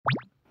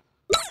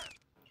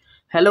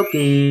Hello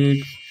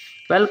kids,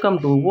 welcome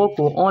to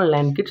Woko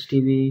Online Kids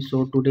TV. So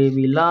today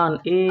we learn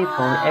A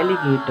for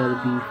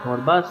alligator, B for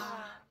bus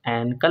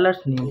and colors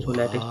name. So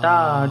let's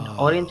start.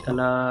 Orange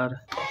color,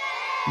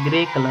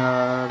 grey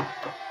color,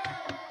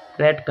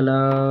 red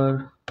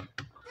color,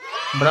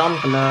 brown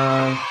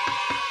color,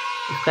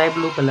 sky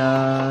blue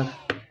color,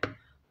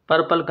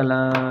 purple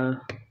color,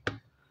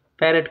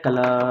 parrot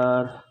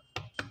color,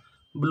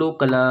 blue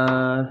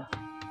color,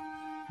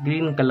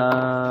 green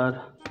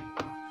color,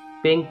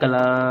 pink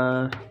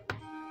color,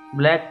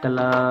 black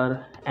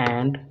color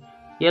and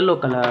yellow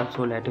color.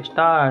 So let's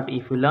start.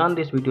 If you learn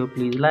this video,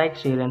 please like,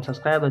 share and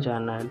subscribe the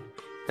channel.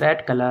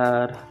 Red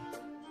color,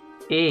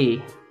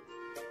 A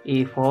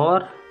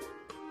for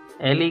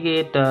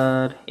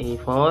alligator, A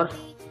for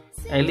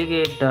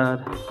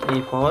alligator,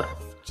 A for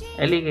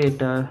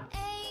alligator.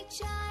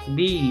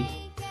 B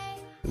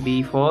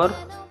for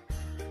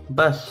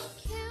bus,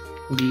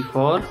 B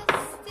for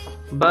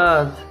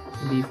bus,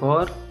 B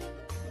for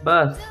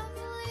bus.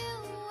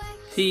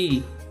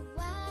 C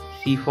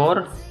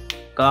for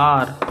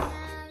car,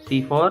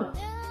 C for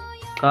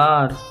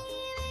car.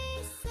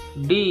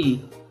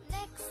 D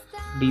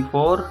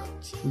for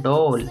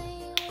doll,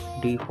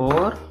 D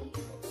for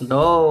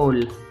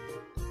doll.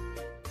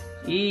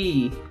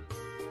 E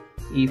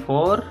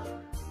for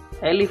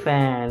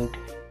elephant,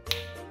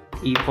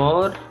 E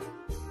for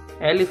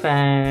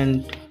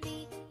elephant.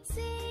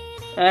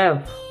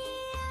 F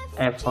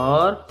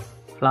for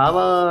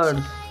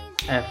flowers,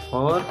 F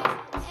for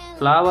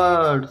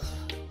flowers.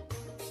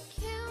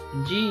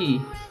 G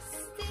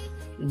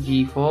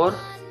for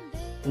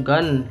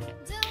gun,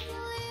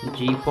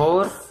 G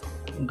for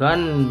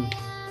gun.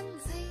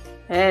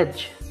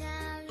 H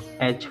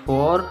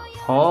for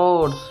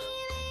horse,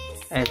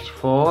 H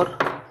for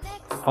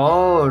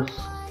horse.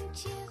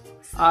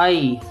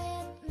 I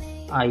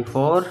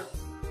for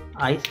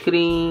ice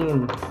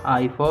cream,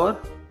 I for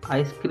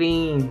ice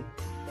cream.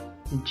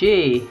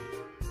 J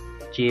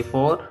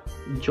for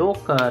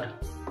joker,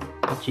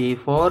 J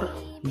for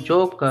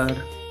joker.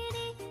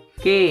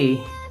 K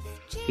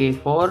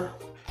for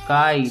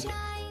kite,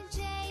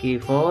 K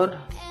for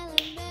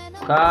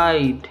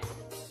kite.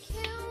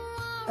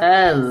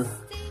 L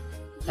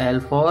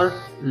for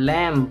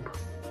lamp,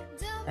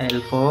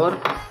 L for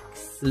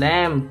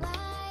lamp.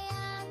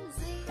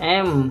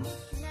 M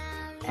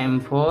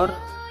for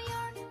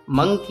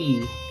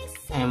monkey,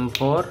 M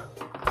for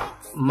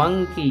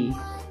monkey,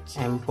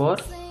 M for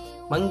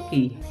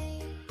monkey.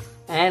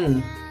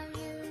 N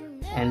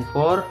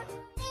for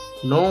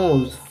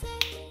nose,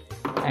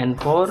 N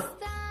for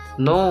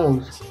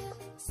nose.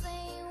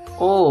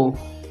 O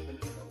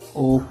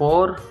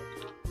for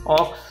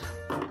ox,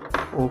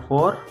 O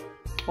for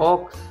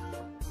ox.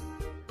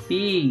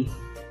 P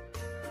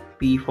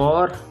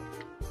for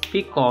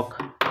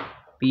peacock,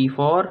 P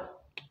for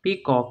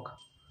peacock.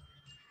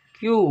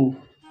 Q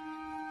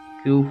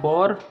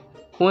for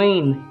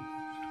queen,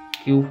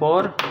 Q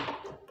for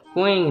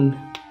queen.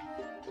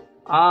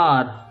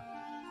 R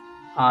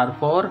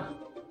for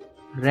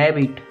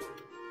rabbit,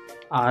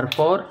 R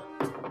for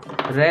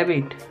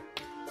rabbit.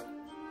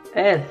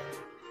 S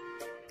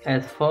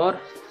for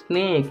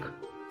snake,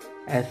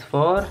 S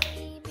for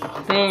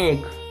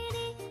snake.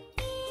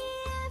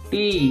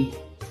 T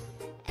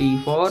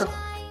for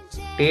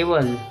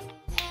table,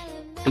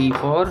 T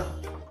for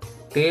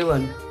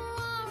table.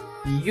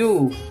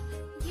 U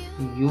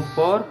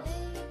for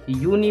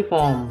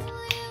uniform,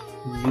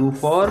 U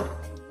for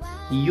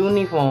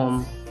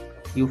uniform,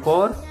 U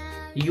for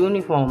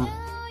uniform.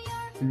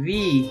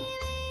 V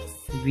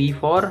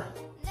for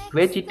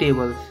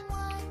vegetables,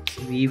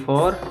 V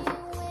for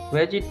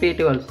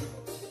vegetables.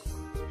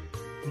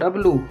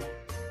 W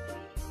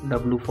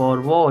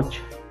for watch,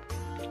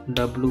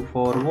 W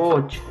for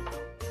watch.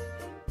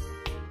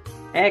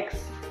 X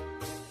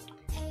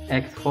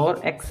for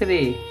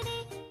X-ray,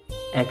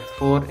 X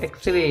for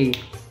X-ray,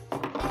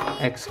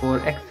 X for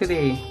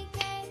X-ray.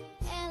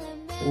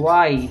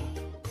 Y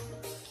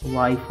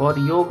for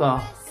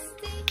yoga,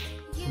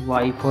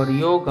 Y for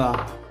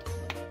yoga.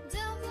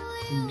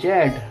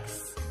 Z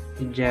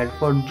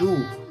for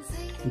zoo,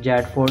 Z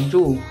for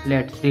zoo.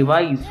 Let's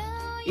revise.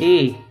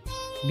 A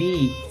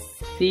B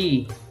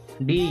C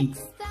D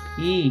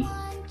E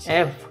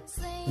F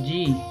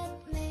G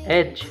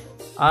H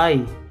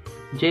I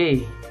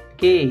J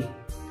K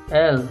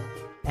L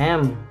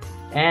M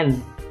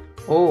N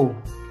O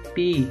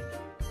P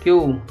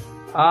Q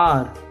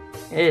R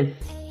S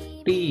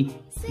T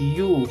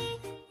U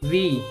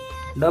V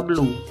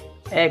W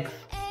X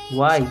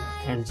Y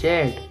and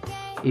Z.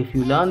 If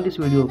you learn this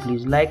video,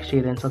 please like,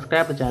 share and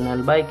subscribe the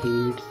channel. Bye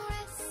kids.